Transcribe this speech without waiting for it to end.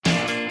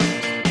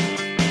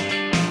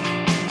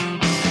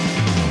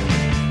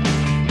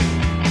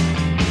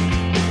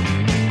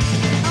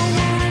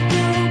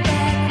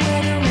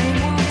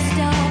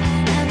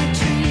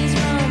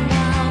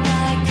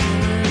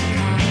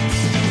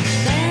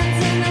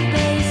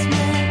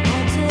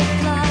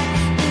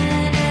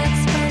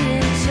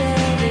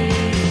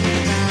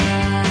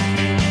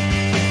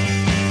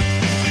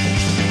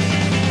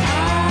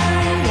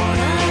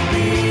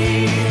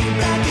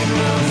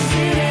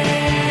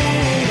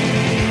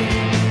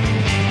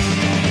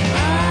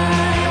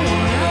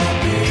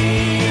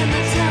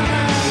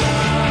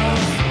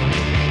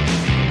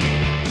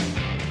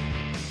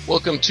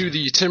Welcome to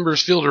the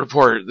Timbers Field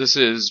Report. This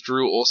is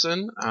Drew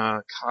Olson.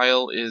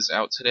 Kyle is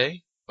out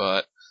today,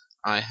 but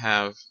I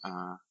have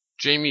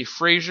Jamie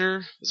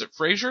Frazier. Is it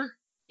Frazier?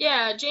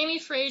 Yeah, Jamie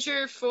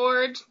Frazier,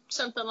 Ford,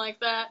 something like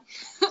that.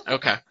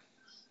 Okay,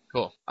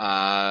 cool.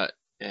 On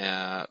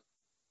the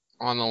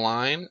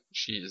line,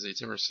 she is a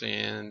Timbers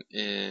fan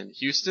in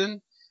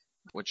Houston,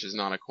 which is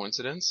not a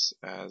coincidence.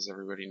 As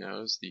everybody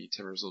knows, the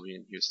Timbers will be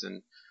in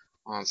Houston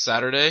on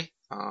Saturday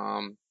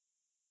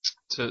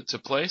to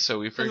play. So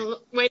we Been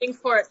waiting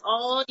for it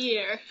all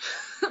year.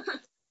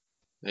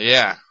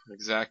 Yeah,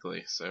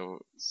 exactly. So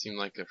it seemed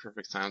like the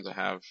perfect time to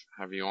have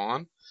you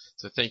on.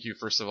 So thank you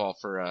first of all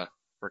for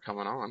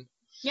coming on.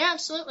 Yeah,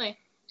 absolutely.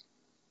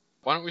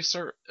 Why don't we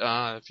start,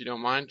 if you don't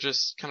mind,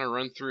 just kind of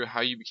run through how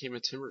you became a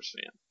Timbers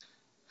fan.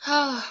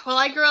 Well,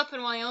 I grew up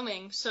in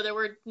Wyoming, so there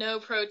were no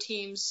pro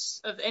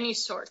teams of any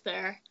sort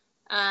there.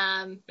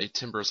 A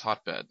Timbers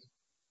hotbed.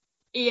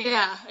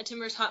 Yeah, a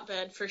Timbers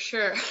hotbed for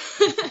sure.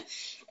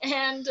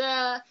 And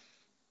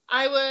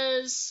I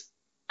was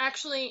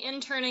actually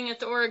interning at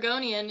the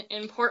Oregonian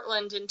in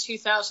Portland in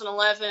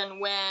 2011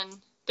 when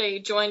they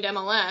joined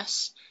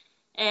MLS.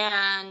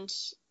 And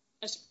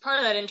as part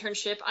of that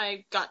internship,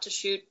 I got to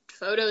shoot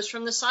photos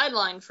from the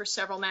sideline for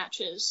several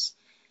matches.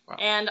 Wow.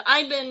 And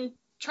I'd been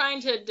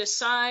trying to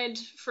decide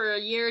for a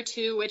year or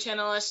two which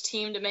MLS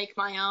team to make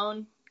my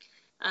own,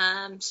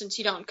 since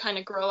you don't kind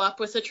of grow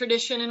up with a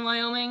tradition in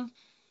Wyoming.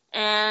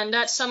 And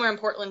that summer in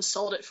Portland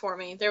sold it for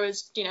me. There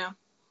was,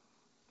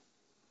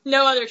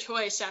 no other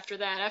choice after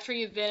that. After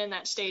you've been in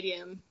that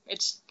stadium,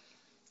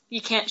 you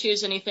can't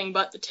choose anything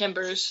but the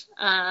Timbers.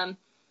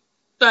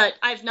 But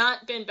I've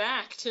not been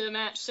back to the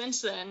match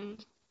since then.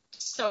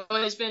 So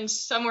it's been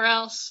somewhere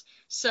else.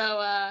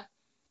 So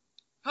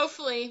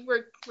hopefully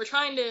we're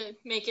trying to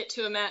make it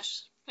to a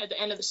match at the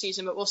end of the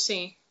season, but we'll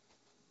see.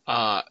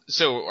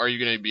 So are you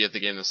going to be at the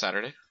game this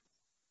Saturday?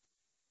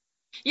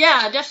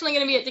 Yeah, definitely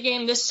going to be at the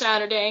game this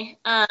Saturday.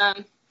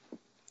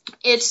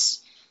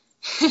 It's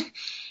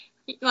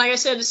like I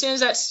said, as soon as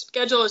that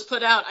schedule was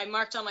put out, I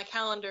marked on my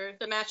calendar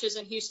the matches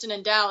in Houston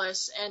and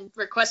Dallas and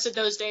requested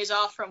those days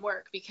off from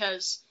work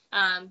because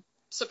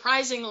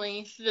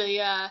surprisingly,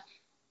 the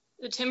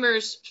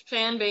Timbers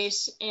fan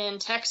base in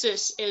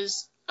Texas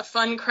is a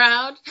fun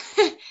crowd,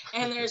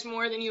 and there's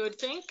more than you would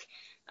think.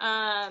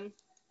 And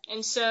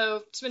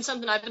so it's been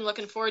something I've been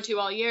looking forward to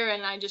all year,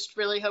 and I just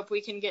really hope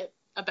we can get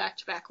a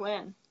back-to-back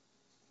win.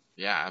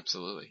 Yeah,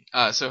 absolutely.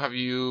 So have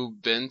you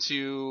been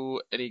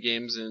to any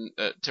games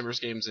Timbers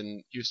games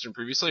in Houston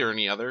previously, or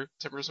any other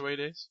Timbers away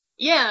days?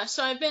 Yeah,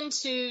 so I've been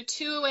to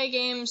 2 away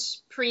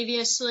games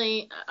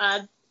previously.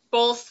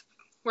 Both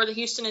were the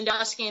Houston and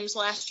Dallas games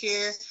last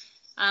year.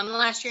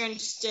 Last year in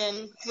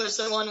Houston was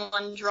the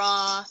 1-1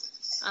 draw.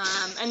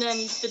 And then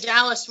the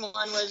Dallas one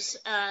was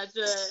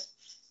the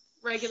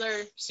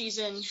regular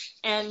season.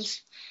 And,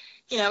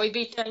 we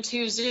beat them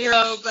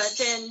 2-0, but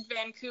then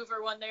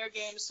Vancouver won their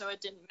game, so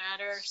it didn't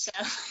matter. So,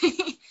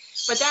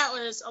 but that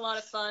was a lot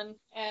of fun.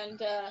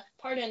 And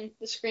pardon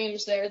the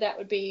screams there. That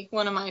would be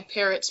one of my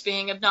parrots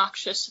being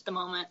obnoxious at the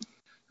moment.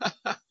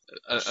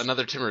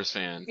 Another Timbers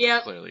fan,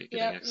 yep, clearly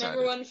getting excited.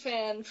 Number one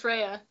fan,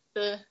 Freya,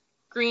 the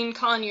green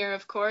conure,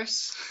 of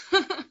course.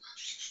 But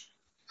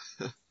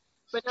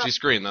no, she's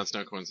green, that's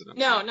no coincidence.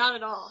 No, right? Not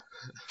at all.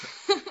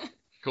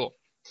 Cool.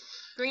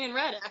 Green and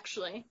red,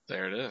 actually.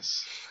 There it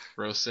is.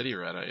 Rose City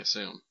red, I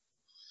assume.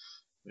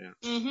 Yeah.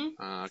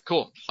 Mm-hmm.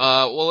 Cool.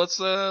 Well, let's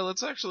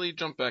actually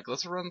jump back.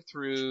 Let's run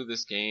through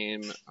this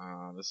game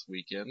this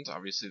weekend.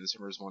 Obviously, the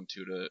Timbers won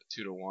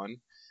 2-1.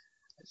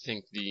 I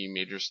think the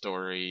major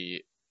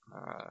story,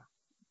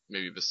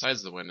 maybe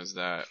besides the win, is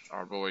that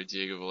our boy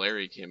Diego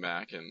Valeri came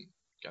back and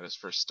got his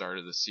first start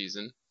of the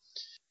season.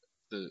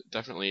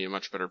 Definitely a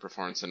much better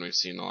performance than we've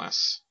seen the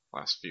last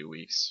few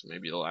weeks,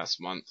 maybe the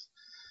last month.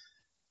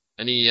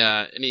 Any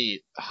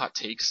hot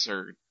takes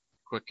or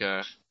quick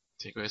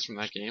takeaways from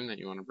that game that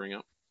you want to bring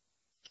up?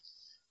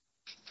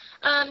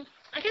 I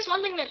guess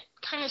one thing that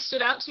kind of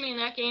stood out to me in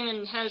that game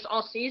and has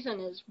all season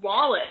is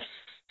Wallace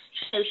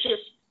has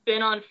just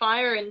been on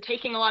fire and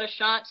taking a lot of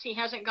shots. He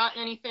hasn't gotten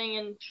anything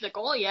in the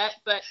goal yet,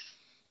 but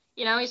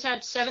he's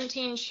had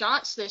 17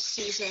 shots this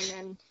season,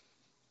 and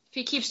if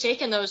he keeps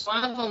taking those,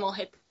 one of them will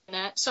hit the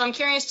net. So I'm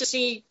curious to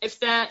see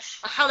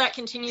how that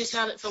continues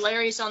now that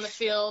Valeri's on the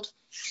field.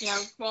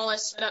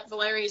 Wallace set up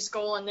Valeri's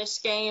goal in this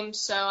game,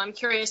 so I'm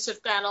curious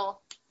if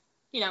that'll,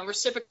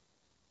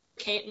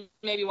 reciprocate, and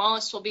maybe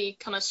Wallace will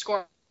become a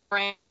scoring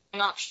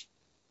option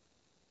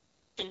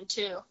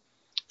too.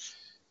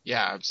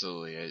 Yeah,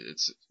 absolutely.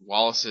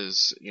 Wallace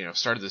is,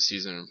 started the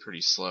season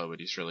pretty slow, but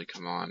he's really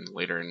come on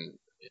later, and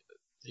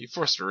he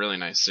forced a really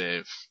nice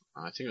save.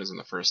 I think it was in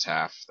the first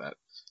half that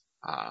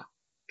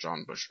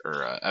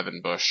Evan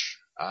Bush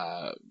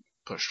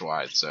pushed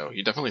wide. So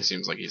he definitely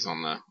seems like he's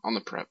on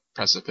the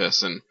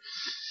precipice, and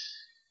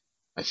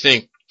I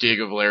think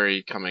Diego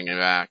Valeri coming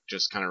back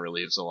just kind of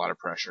relieves a lot of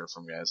pressure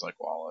from guys like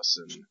Wallace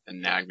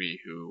and Nagbe,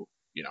 who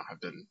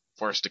have been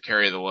forced to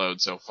carry the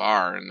load so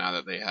far, and now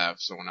that they have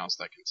someone else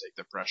that can take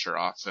the pressure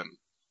off and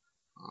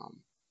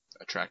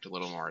attract a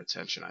little more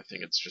attention. I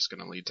think it's just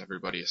going to lead to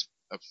everybody,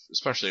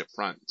 especially up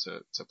front,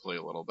 to play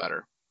a little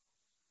better.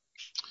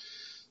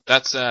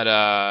 That said,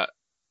 our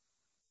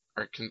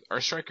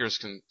strikers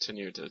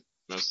continue to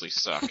mostly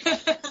suck.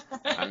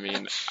 I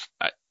mean,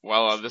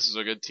 while this is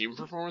a good team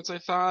performance, I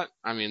thought,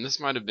 I mean, this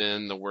might have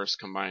been the worst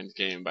combined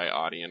game by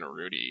Audie and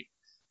Urruti.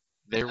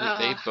 They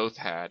both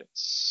had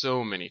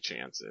so many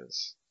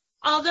chances.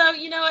 Although,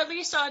 at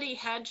least Audie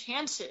had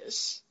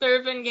chances. There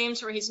have been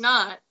games where he's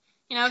not.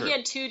 True. He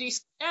had 2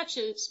 decent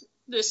matches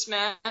this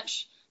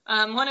match,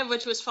 one of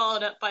which was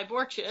followed up by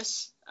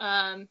Borchis,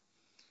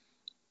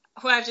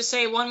 who I have to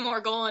say, one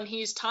more goal and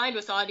he's tied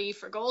with Audie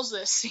for goals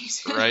this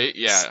season. Right?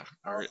 Yeah.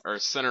 Our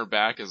center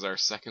back is our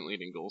second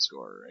leading goal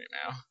scorer right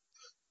now.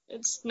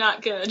 It's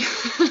not good.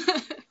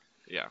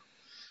 Yeah.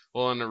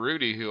 Well, and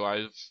Urruti, who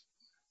I've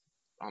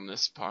on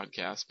this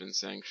podcast been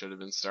saying should have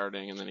been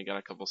starting, and then he got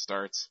a couple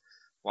starts,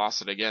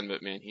 lost it again,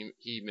 but man,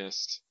 he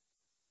missed.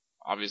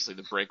 Obviously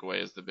the breakaway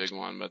is the big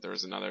one, but there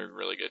was another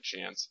really good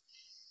chance.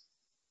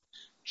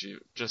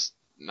 Just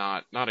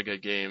not a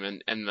good game,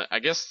 and I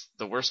guess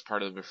the worst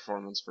part of the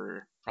performance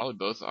for probably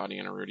both Audie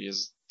and Urruti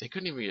is they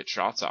couldn't even get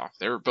shots off.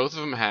 Both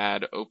of them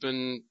had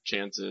open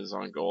chances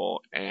on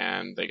goal,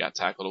 and they got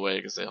tackled away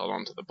because they held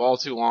on to the ball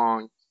too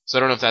long. So I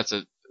don't know if that's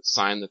a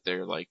sign that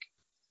they're like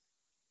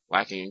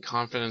lacking in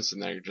confidence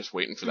and they're just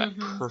waiting for that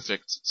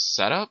perfect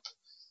setup.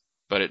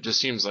 But it just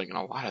seems like in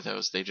a lot of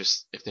those,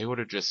 if they would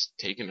have just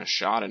taken a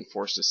shot and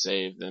forced a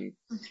save, then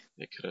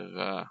they could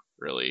have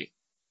really,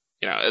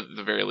 at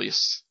the very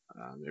least,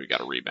 maybe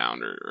got a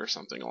rebound or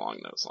something along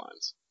those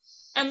lines.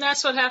 And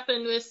that's what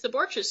happened with the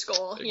Borchis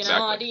goal.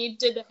 Exactly. Audie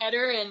did the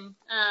header and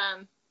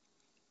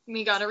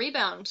we got a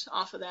rebound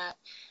off of that.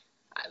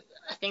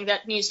 I think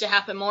that needs to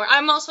happen more.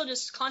 I'm also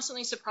just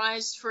constantly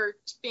surprised for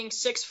being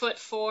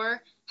 6'4",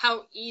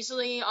 how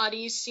easily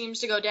Audie seems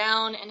to go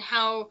down and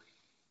how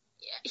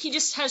he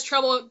just has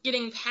trouble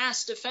getting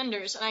past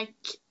defenders. And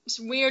it's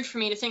weird for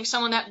me to think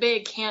someone that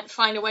big can't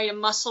find a way to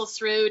muscle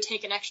through,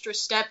 take an extra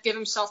step, give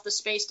himself the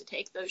space to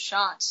take those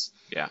shots.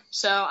 Yeah.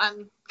 So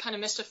I'm kind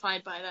of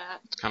mystified by that.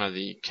 It's kind of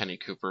the Kenny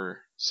Cooper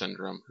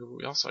syndrome, who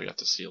we also got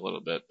to see a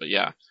little bit. But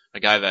yeah, a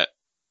guy that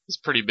is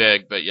pretty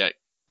big, but yet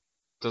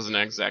doesn't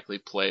exactly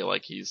play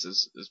like he's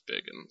as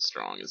big and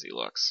strong as he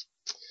looks.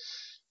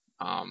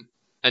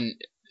 And,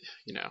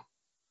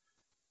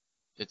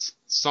 it's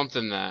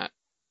something that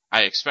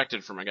I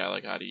expected from a guy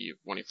like Audie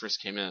when he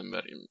first came in,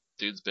 but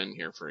dude's been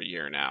here for a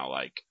year now.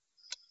 Like,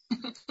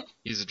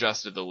 he's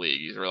adjusted the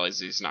league. He's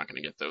realized he's not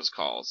going to get those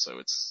calls. So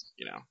it's,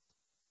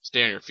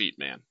 stay on your feet,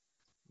 man.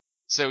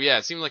 So yeah,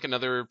 it seemed like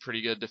another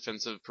pretty good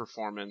defensive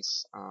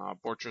performance.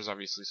 Borchers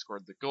obviously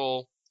scored the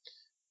goal,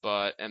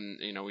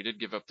 we did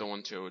give up the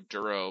one to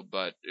Oduro,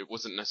 but it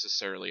wasn't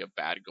necessarily a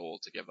bad goal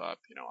to give up,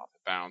 off the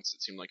bounce.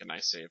 It seemed like a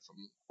nice save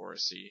from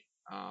Orsi.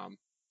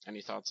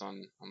 Any thoughts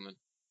on the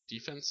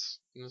defense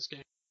in this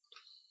game?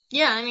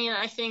 Yeah,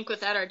 I think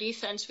without our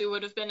defense, we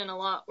would have been in a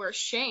lot worse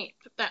shape.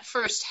 That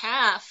first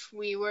half,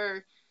 we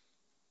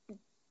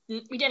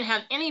didn't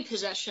have any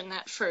possession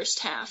that first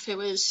half. It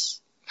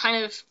was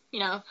kind of,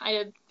 I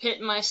had a pit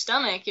in my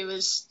stomach. It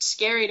was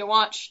scary to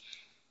watch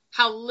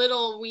how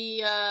little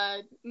we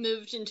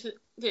moved into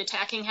the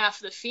attacking half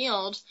of the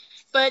field.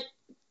 But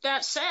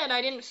that said,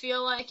 I didn't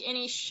feel like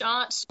any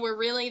shots were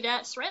really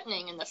that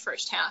threatening in the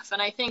first half.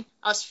 And I think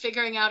us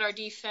figuring out our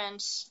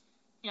defense,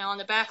 on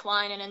the back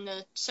line and in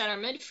the center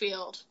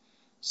midfield.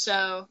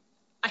 So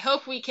I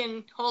hope we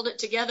can hold it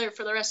together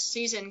for the rest of the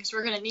season because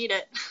we're going to need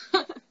it.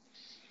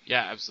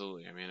 Yeah,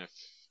 absolutely. if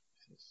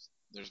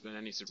there's been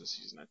any sort of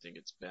season, I think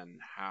it's been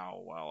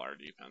how well our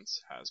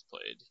defense has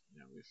played.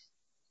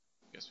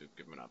 We've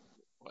given up,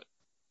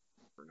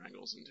 9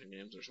 goals in 10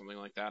 games or something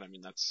like that.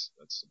 That's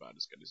about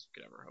as good as we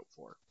could ever hope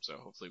for. So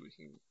hopefully we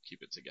can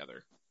keep it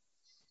together.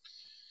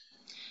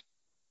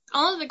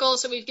 All of the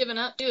goals that we've given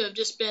up, too, have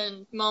just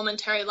been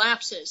momentary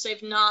lapses.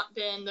 They've not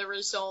been the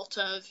result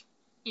of,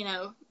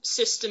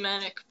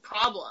 systematic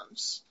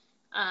problems.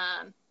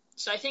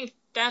 So I think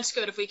that's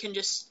good if we can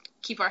just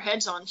keep our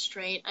heads on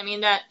straight.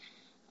 That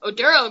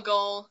Oduro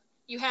goal,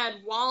 you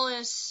had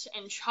Wallace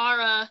and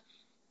Chara.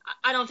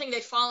 I don't think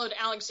they followed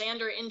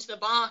Alexander into the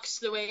box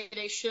the way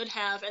they should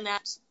have, and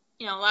that,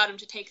 allowed him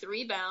to take the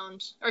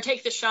rebound, or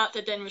take the shot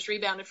that then was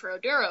rebounded for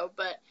Oduro.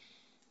 But,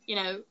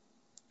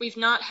 we've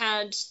not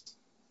had,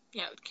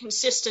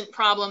 consistent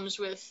problems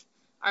with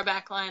our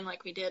back line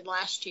like we did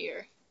last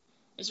year,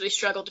 as we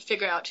struggled to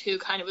figure out who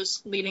kind of was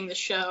leading the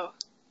show.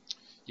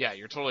 Yeah,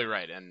 you're totally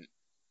right, and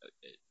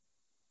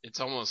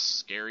it's almost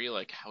scary,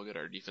 like, how good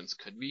our defense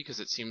could be, because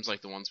it seems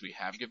like the ones we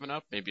have given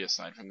up, maybe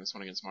aside from this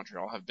one against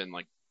Montreal, have been,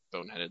 like,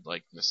 boneheaded,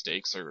 like,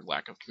 mistakes or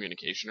lack of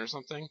communication or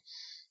something.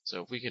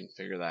 So if we can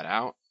figure that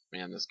out,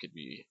 man, this could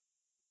be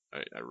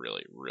a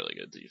really, really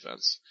good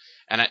defense.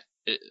 And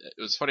it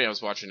was funny, I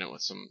was watching it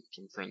with some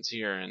friends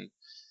here, and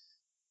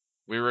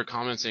we were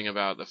commenting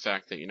about the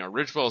fact that,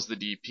 Ridgewell's the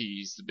DP,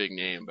 he's the big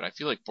name, but I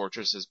feel like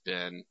Borchers has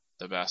been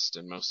the best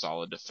and most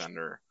solid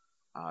defender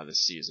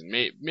this season.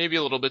 Maybe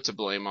a little bit to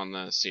blame on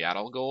the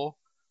Seattle goal,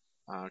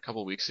 a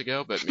couple weeks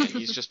ago, but man,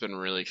 he's just been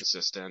really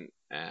consistent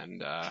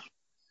and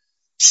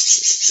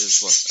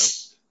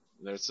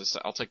there's this.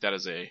 I'll take that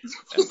as an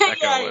echo.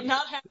 Yeah, you're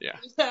not happy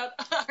about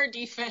our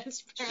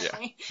defense,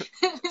 apparently.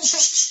 Yeah.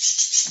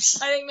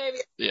 I think maybe.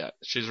 Yeah,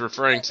 she's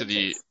referring to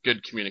the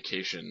good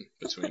communication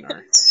between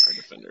our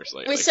defenders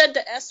lately. We said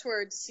the S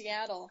word,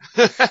 Seattle.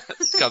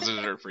 It's causing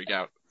her to freak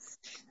out.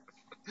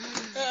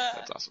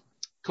 That's awesome.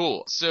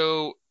 Cool.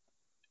 So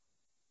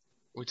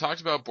we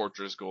talked about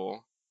Bortra's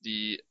goal.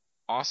 The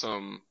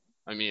awesome.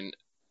 I mean,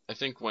 I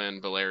think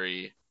when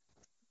Valeri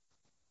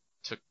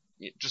took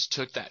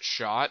that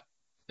shot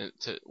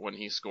when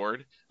he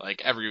scored,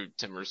 like every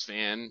Timbers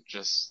fan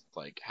just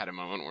like had a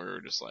moment where we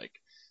were just like,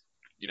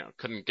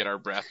 couldn't get our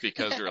breath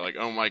because we were like,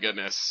 oh my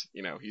goodness,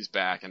 he's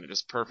back, and it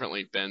just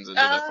perfectly bends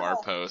into the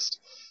far post,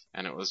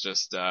 and it was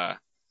just,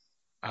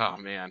 oh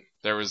man,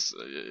 there was,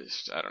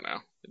 I don't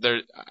know,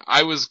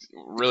 I was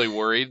really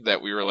worried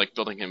that we were like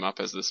building him up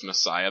as this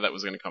messiah that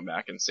was going to come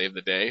back and save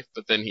the day,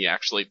 but then he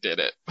actually did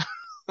it.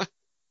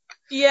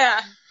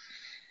 Yeah.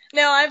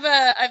 No,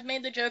 I've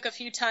made the joke a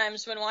few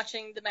times when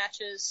watching the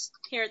matches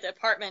here at the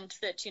apartment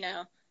that,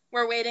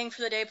 we're waiting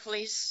for the day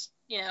police,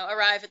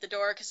 arrive at the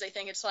door because they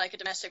think it's like a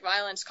domestic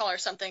violence call or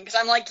something. Because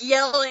I'm like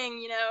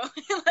yelling,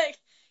 like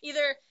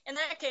either in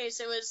that case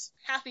it was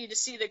happy to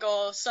see the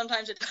goal.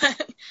 Sometimes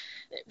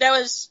that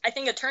was, I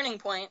think, a turning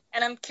point.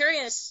 And I'm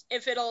curious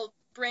if it'll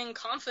bring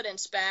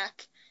confidence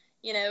back,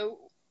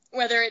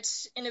 whether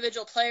it's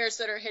individual players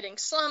that are hitting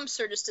slumps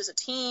or just as a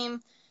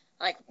team.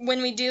 Like,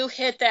 when we do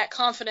hit that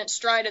confident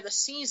stride of the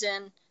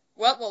season,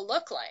 what will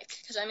look like?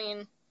 Because, I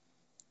mean,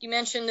 you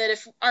mentioned that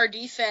if our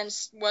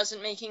defense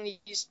wasn't making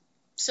these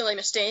silly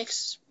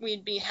mistakes,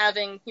 we'd be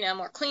having,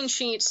 more clean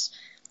sheets.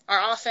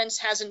 Our offense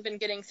hasn't been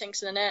getting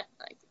things in the net.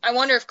 Like, I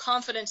wonder if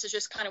confidence is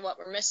just kind of what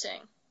we're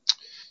missing.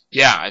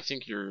 Yeah, I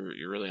think you're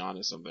really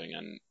onto something,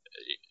 and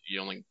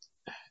it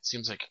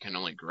seems like it can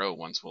only grow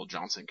once Will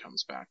Johnson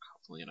comes back,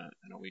 hopefully in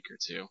a week or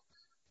two.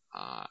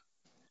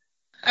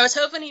 I was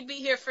hoping he'd be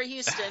here for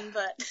Houston,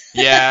 but...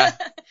 Yeah,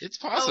 it's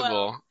possible.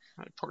 Oh,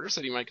 well. Porter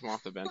said he might come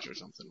off the bench or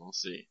something. We'll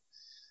see.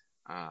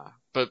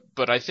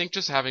 But I think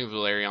just having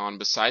Valeri on,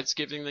 besides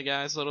giving the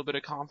guys a little bit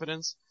of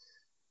confidence,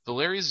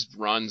 Valeri's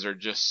runs are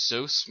just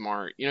so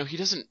smart. He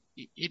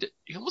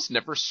almost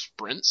never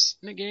sprints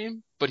in a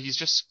game, but he's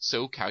just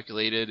so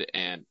calculated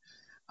and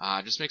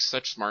just makes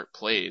such smart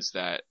plays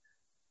that,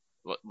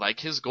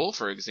 like his goal,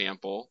 for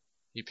example,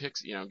 he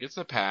picks, gets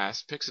the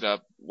pass, picks it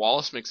up.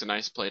 Wallace makes a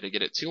nice play to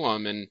get it to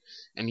him, and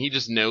he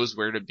just knows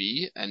where to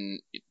be,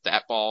 and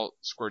that ball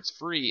squirts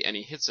free, and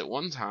he hits it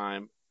one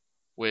time,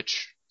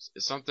 which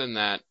is something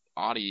that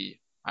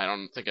Audie, I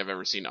don't think I've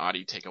ever seen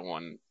Audie take a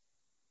one-time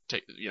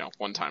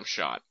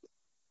shot.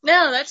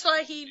 No, that's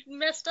why he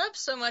messed up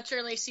so much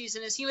early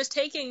season, is he was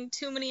taking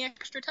too many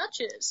extra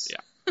touches.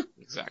 Yeah,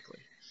 exactly.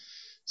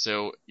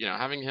 So,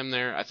 having him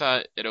there, I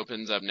thought it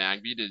opens up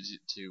Nagbe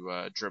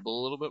to dribble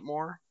a little bit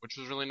more, which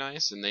was really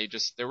nice. And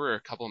there were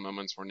a couple of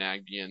moments where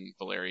Nagbe and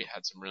Valeri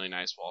had some really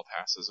nice wall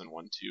passes and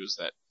 1-2s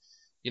that,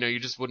 you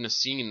just wouldn't have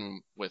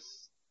seen with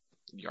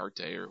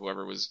Yarte or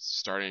whoever was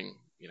starting,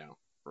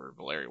 for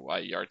Valeri.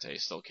 Why Yarte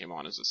still came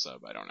on as a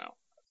sub, I don't know.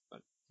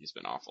 But he's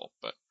been awful,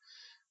 but.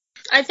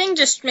 I think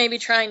just maybe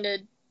trying to,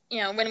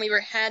 when we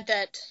had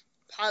that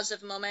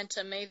positive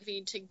momentum,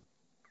 maybe to,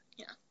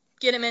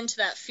 get him into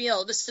that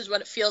field. This is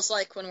what it feels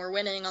like when we're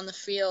winning on the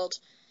field,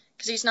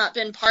 because he's not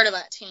been part of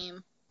that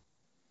team.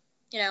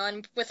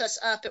 And with us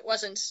up, it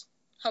wasn't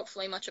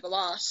hopefully much of a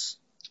loss.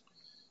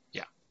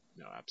 Yeah,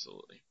 no,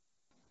 absolutely.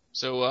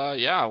 So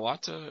yeah, a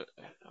lot to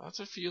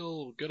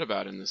feel good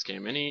about in this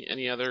game.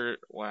 Any other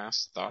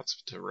last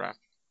thoughts to wrap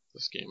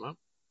this game up?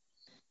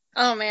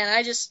 Oh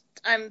man,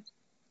 I'm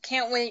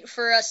can't wait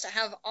for us to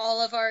have all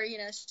of our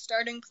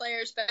starting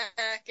players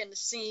back and to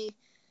see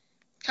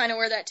kind of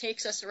where that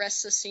takes us the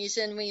rest of the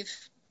season. We've,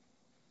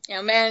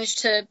 managed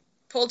to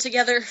pull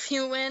together a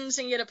few wins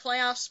and get a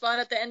playoff spot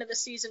at the end of the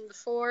season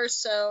before.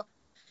 So,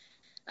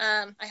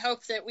 I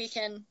hope that we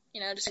can,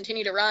 just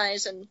continue to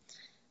rise. And,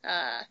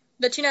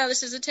 but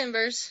this is the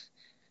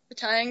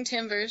tying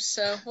Timbers.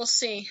 So we'll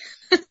see.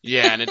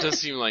 Yeah. And it does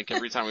seem like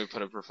every time we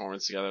put a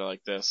performance together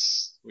like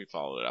this, we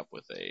follow it up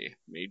with a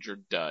major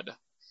dud.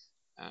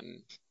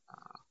 And,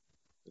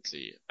 let's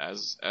see,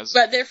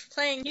 But they're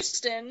playing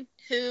Houston,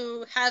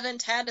 who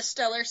haven't had a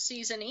stellar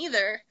season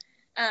either.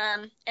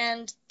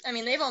 And, I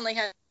mean, they've only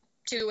had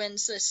 2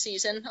 wins this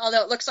season,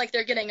 although it looks like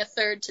they're getting a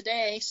third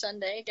today,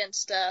 Sunday,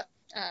 against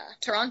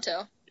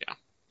Toronto. Yeah.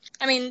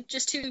 I mean,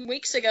 just 2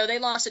 weeks ago, they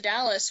lost to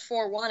Dallas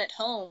 4-1 at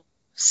home.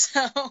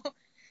 So,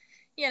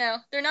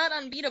 they're not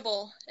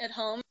unbeatable at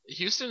home.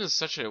 Houston is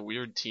such a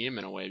weird team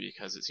in a way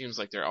because it seems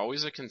like they're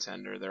always a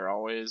contender. They're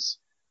always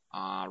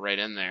right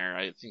in there.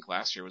 I think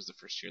last year was the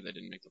first year they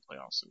didn't make the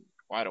playoffs in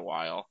quite a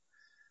while.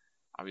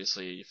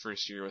 Obviously,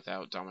 first year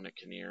without Dominic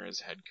Kinnear as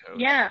head coach.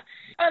 Yeah.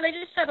 Oh, they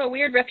just have a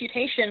weird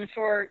reputation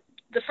for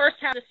the first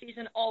half of the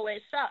season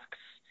always sucks.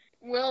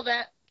 Will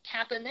that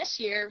happen this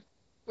year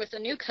with a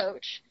new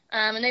coach?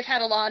 And they've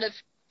had a lot of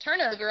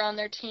turnover on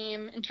their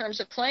team in terms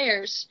of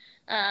players.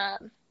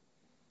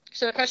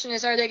 So the question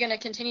is, are they going to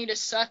continue to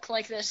suck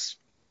like this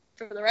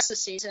for the rest of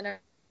the season, or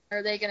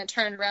are they going to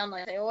turn it around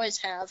like they always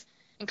have?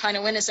 And kind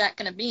of when is that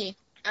going to be?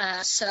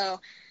 So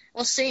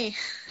we'll see.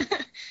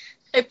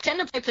 They tend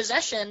to play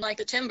possession like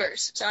the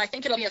Timbers, so I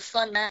think it'll be a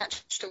fun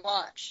match to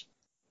watch.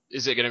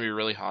 Is it going to be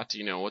really hot? Do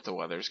you know what the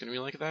weather's going to be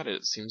like that?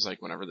 It seems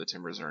like whenever the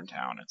Timbers are in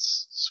town,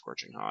 it's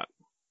scorching hot.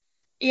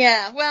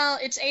 Yeah, well,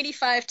 it's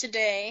 85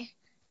 today,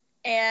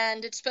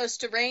 and it's supposed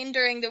to rain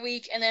during the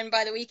week, and then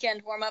by the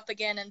weekend warm up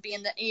again and be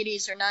in the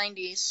 80s or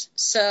 90s.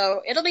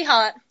 So it'll be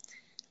hot.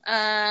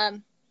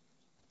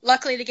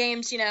 Luckily, the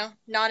game's,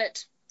 not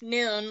at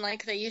noon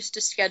like they used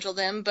to schedule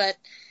them, but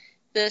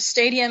the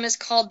stadium is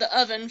called the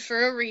Oven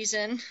for a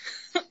reason.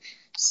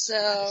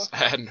 So I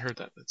hadn't heard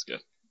that. That's good.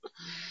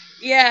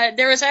 Yeah,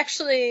 there was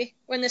actually,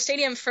 when the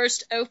stadium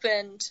first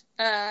opened,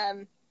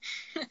 oh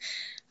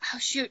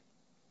shoot,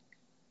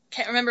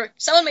 can't remember.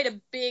 Someone made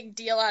a big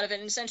deal out of it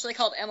and essentially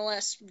called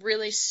MLS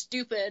really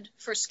stupid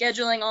for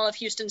scheduling all of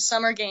Houston's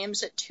summer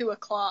games at 2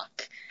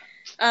 o'clock.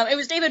 It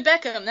was David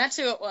Beckham. That's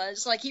who it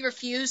was. Like, he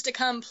refused to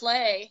come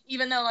play,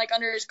 even though, like,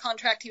 under his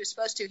contract he was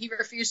supposed to. He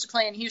refused to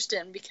play in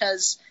Houston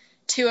because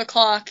 2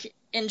 o'clock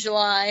in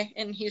July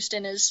in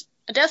Houston is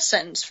a death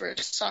sentence for a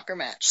soccer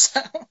match.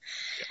 So,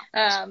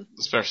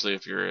 especially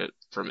if you're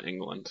from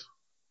England.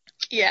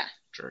 Yeah.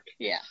 Jerk.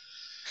 Yeah.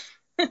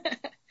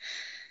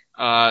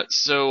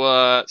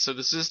 So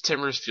this is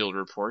Timbers Field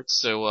Report.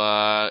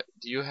 So,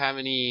 do you have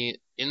any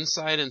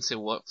insight into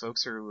what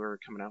folks who are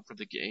coming out for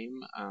the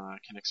game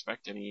can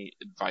expect? Any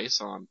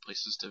advice on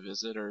places to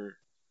visit or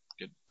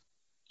good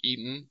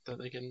eating that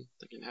they can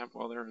have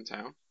while they're in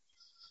town?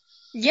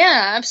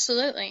 Yeah,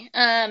 absolutely.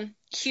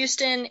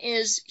 Houston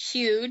is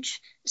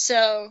huge,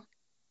 so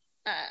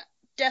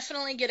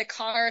definitely get a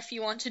car if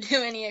you want to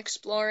do any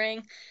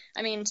exploring.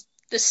 I mean,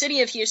 the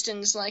city of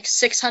Houston's like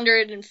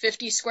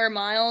 650 square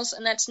miles,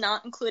 and that's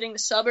not including the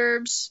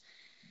suburbs.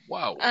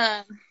 Wow.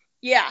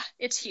 Yeah,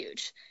 it's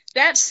huge.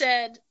 That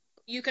said,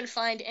 you can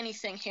find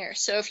anything here.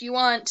 So if you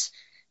want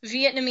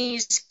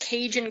Vietnamese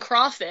Cajun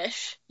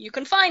crawfish, you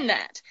can find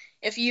that.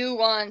 If you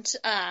want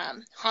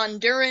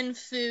Honduran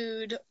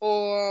food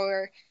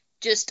or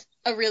just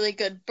a really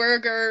good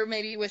burger,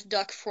 maybe with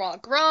duck foie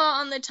gras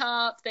on the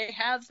top, they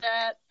have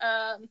that.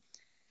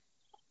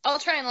 I'll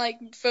try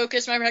and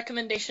focus my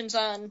recommendations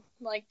on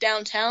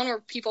downtown where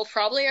people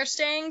probably are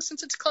staying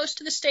since it's close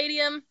to the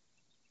stadium.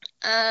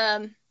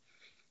 The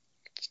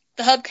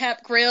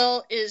Hubcap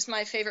Grill is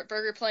my favorite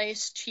burger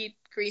place. Cheap,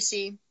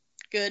 greasy,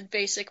 good,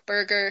 basic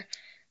burger.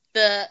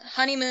 The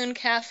Honeymoon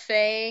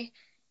Cafe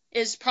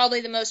is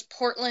probably the most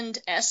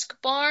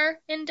Portland-esque bar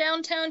in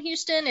downtown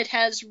Houston. It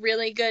has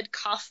really good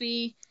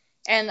coffee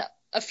and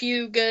a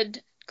few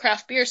good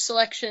craft beer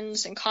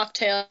selections and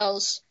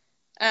cocktails.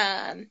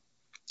 And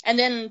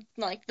then,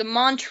 the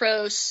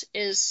Montrose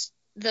is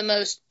the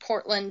most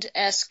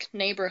Portland-esque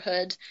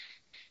neighborhood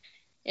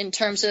in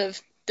terms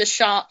of the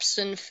shops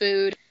and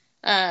food.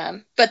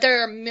 But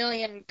there are a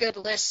million good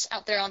lists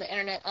out there on the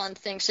internet on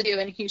things to do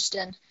in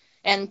Houston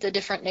and the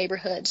different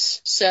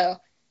neighborhoods. So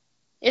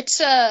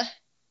it's,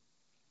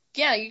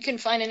 yeah, you can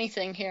find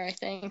anything here, I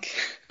think,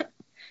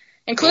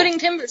 including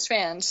Timbers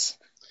fans.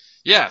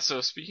 Yeah,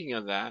 so speaking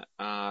of that,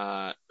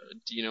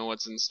 do you know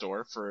what's in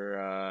store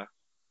for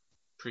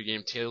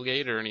pregame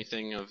tailgate or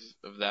anything of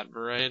that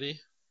variety?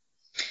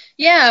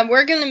 Yeah,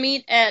 we're going to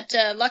meet at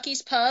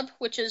Lucky's Pub,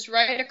 which is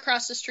right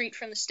across the street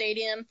from the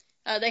stadium.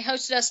 They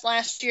hosted us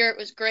last year. It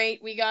was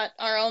great. We got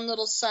our own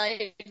little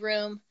side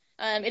room.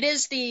 It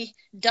is the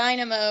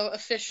Dynamo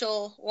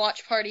official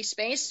watch party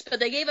space, but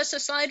they gave us a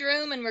side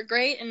room and we're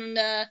great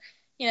and,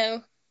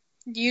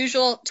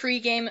 usual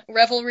pre-game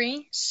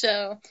revelry.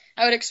 So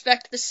I would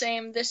expect the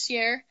same this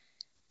year.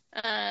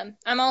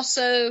 I'm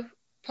also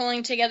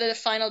pulling together the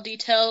final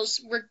details.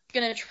 We're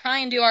going to try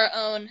and do our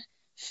own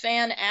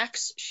fan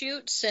axe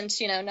shoot since,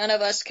 none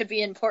of us could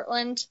be in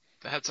Portland.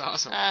 That's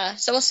awesome.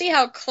 So we'll see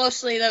how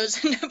closely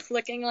those end up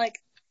looking like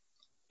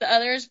the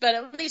others, but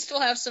at least we'll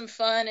have some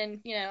fun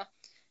and,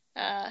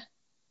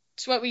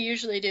 it's what we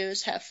usually do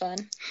is have fun.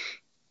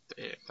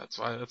 Yeah, that's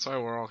why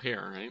we're all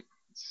here, right?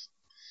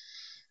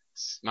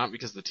 It's not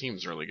because the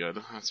team's really good,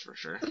 that's for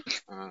sure.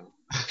 Sorry.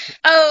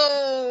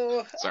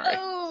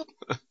 Oh.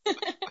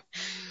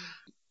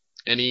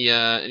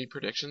 Any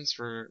predictions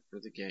for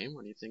the game?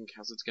 What do you think?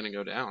 How's it going to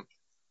go down?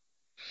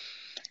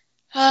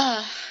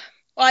 Well,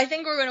 I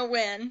think we're going to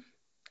win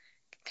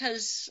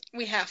because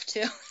we have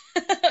to.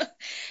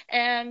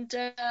 And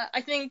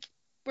I think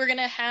we're going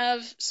to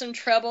have some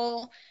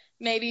trouble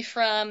maybe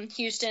from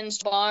Houston's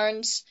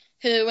Barnes,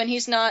 who, when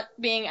he's not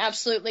being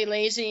absolutely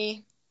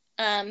lazy,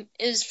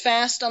 is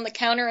fast on the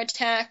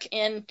counterattack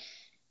and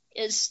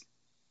is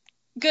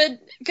good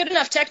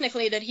enough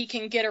technically that he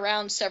can get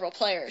around several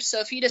players.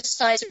 So if he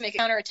decides to make a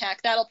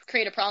counterattack, that'll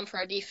create a problem for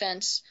our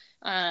defense.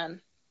 So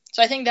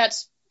I think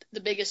that's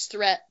the biggest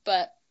threat.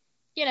 But,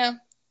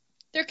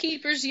 their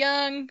keeper's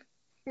young.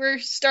 We're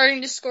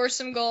starting to score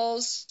some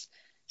goals.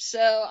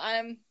 So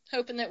I'm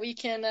hoping that we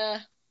can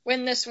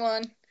win this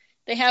one.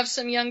 They have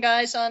some young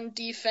guys on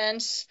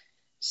defense,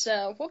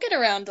 so we'll get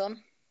around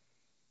them.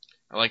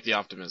 I like the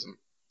optimism.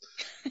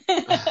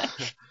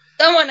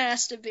 Someone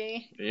has to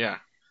be. Yeah.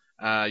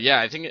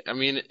 I think,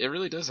 it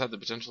really does have the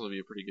potential to be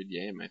a pretty good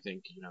game. I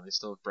think, they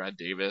still have Brad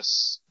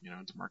Davis,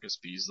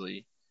 DeMarcus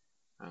Beasley,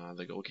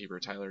 the goalkeeper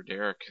Tyler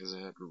Derrick has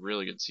had a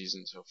really good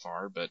season so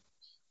far, but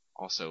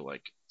also,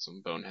 like,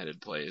 some boneheaded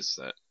plays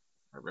that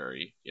are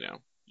very, you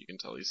can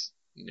tell he's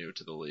new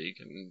to the league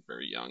and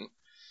very young.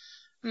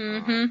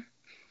 Mm-hmm.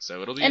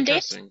 So it'll be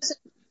interesting.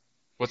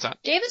 What's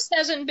that? Davis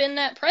hasn't been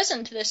that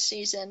present this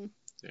season.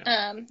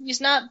 Yeah.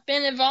 He's not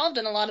been involved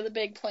in a lot of the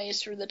big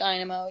plays for the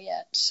Dynamo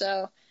yet,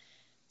 so...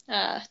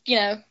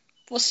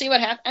 we'll see what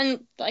happens.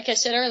 And like I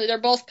said earlier,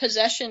 they're both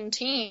possession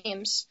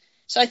teams.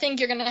 So I think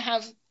you're going to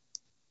have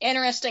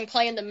interesting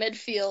play in the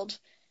midfield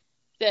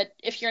that,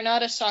 if you're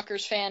not a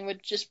Sockers fan,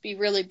 would just be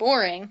really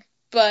boring.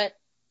 But,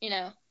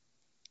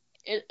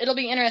 it'll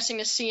be interesting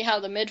to see how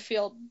the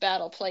midfield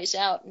battle plays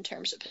out in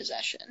terms of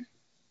possession.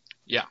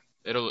 Yeah.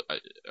 I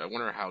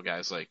wonder how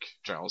guys like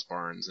Giles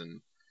Barnes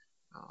and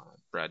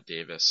Brad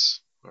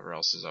Davis, whoever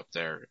else is up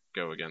there,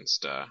 go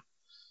against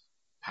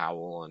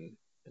Powell and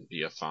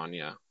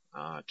Biafania,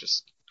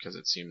 just because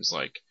it seems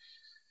like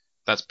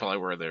that's probably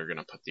where they're going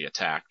to put the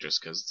attack, just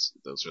because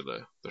those are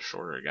the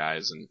shorter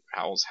guys, and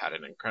Powell's had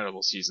an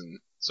incredible season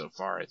so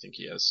far. I think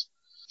he has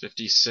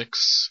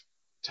 56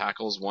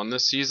 tackles won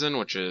this season,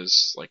 which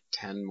is like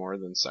 10 more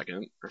than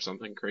second or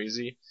something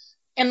crazy.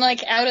 And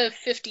like out of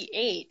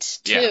 58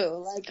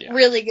 too, yeah.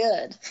 Really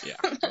good. Yeah,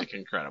 like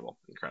incredible.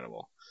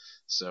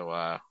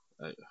 So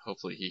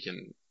hopefully he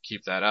can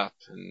keep that up,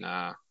 and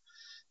I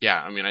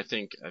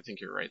think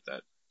you're right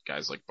that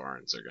guys like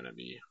Barnes are going to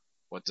be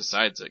what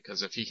decides it,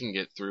 because if he can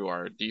get through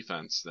our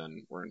defense,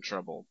 then we're in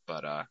trouble.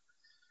 But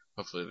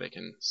hopefully they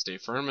can stay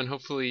firm, and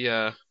hopefully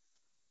Audie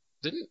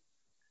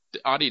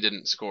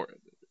didn't score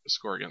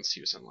against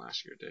Houston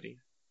last year, did he?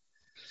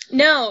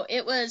 No,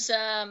 it was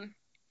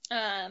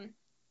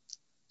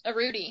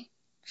Arudi.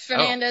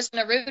 Fernandez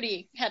and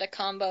Arudi had a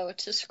combo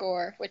to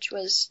score, which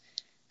was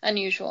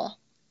unusual.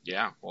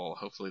 Yeah, well,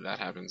 hopefully that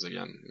happens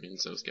again. It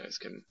means those guys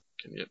can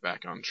get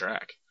back on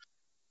track.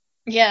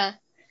 Yeah,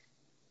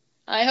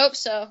 I hope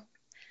so.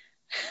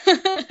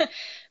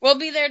 We'll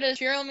be there to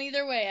cheer them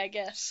either way, I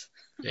guess.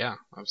 Yeah,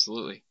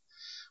 absolutely.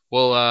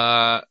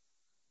 Well,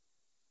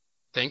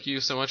 thank you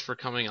so much for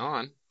coming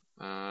on.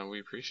 We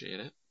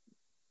appreciate it.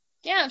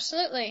 Yeah,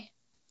 absolutely.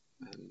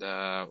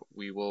 And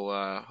we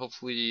will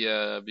hopefully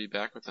be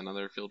back with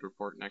another field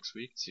report next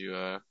week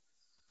to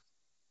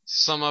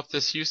sum up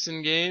this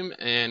Houston game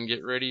and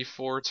get ready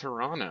for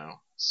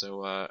Toronto.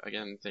 So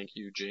again, thank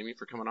you, Jamie,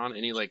 for coming on.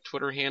 Any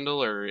Twitter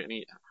handle or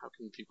how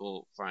can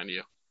people find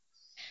you?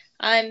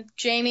 I'm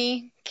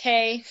Jamie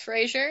K.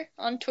 Frazier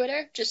on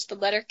Twitter, just the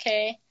letter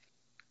K.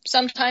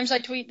 Sometimes I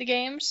tweet the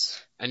games.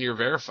 And you're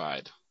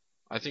verified.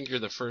 I think you're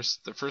the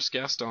first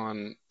guest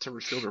on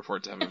Timbers Field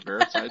Report to have a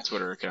verified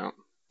Twitter account.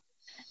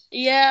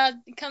 Yeah,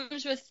 it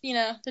comes with,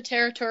 the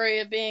territory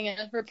of being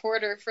a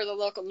reporter for the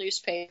local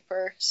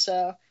newspaper,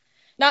 so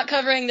not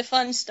covering the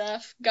fun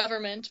stuff,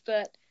 government,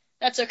 but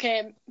that's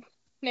okay.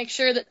 Make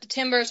sure that the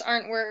Timbers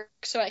aren't work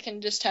so I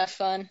can just have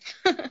fun.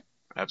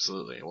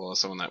 Absolutely. Well, as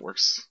someone that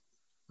works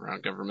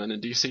around government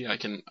in DC, I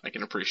can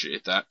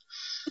appreciate that.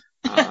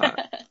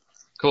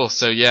 Cool.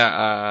 So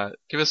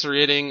give us a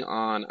rating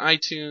on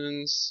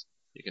iTunes.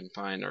 You can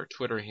find our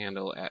Twitter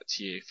handle at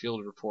TA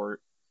Field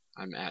Report.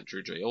 I'm at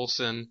Drew J.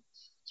 Olson.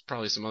 There's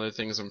probably some other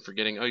things I'm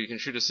forgetting. Oh, you can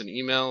shoot us an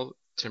email,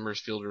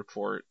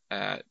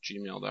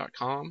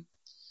 timbersfieldreport@gmail.com.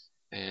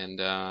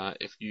 And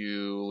if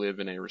you live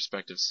in a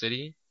respective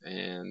city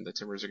and the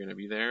Timbers are going to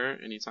be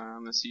there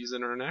anytime this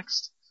season or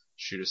next,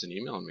 shoot us an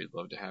email and we'd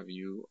love to have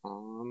you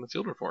on the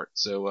Field Report.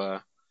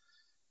 So,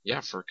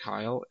 for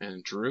Kyle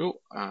and Drew,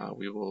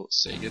 we will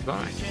say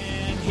goodbye. You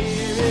can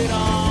hear it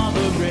on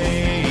the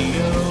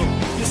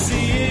radio. You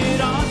see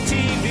it on